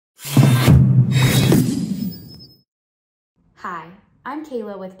Hi, I'm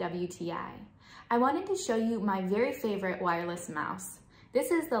Kayla with WTI. I wanted to show you my very favorite wireless mouse. This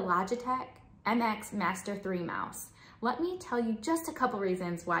is the Logitech MX Master 3 mouse. Let me tell you just a couple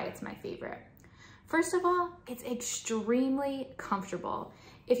reasons why it's my favorite. First of all, it's extremely comfortable.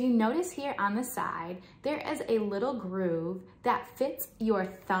 If you notice here on the side, there is a little groove that fits your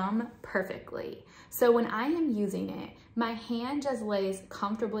thumb perfectly. So when I am using it, my hand just lays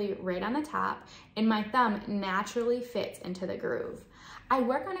comfortably right on the top and my thumb naturally fits into the groove. I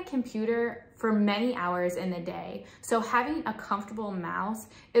work on a computer for many hours in the day, so having a comfortable mouse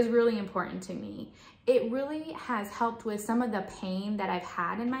is really important to me. It really has helped with some of the pain that I've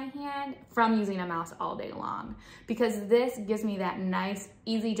had in my hand from using a mouse all day long, because this gives me that nice,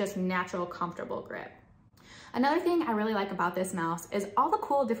 easy, just natural, comfortable grip. Another thing I really like about this mouse is all the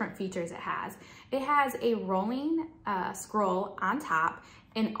cool different features it has. It has a rolling scroll on top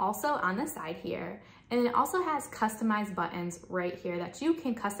and also on the side here. And it also has customized buttons right here that you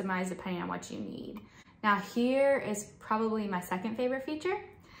can customize depending on what you need. Now here is probably my second favorite feature.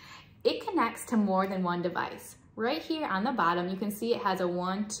 It connects to more than one device. Right here on the bottom, you can see it has a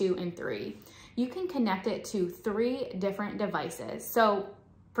 1, 2, and 3. You can connect it to 3 different devices. So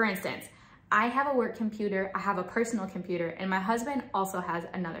for instance, I have a work computer, I have a personal computer, and my husband also has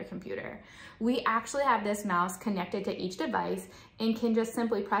another computer. We actually have this mouse connected to each device and can just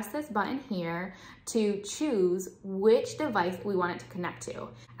simply press this button here to choose which device we want it to connect to.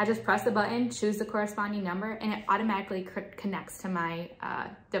 I just press the button, choose the corresponding number, and it automatically connects to my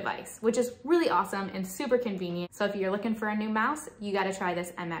device, which is really awesome and super convenient. So if you're looking for a new mouse, you gotta try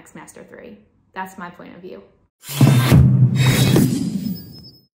this MX Master 3. That's my point of view.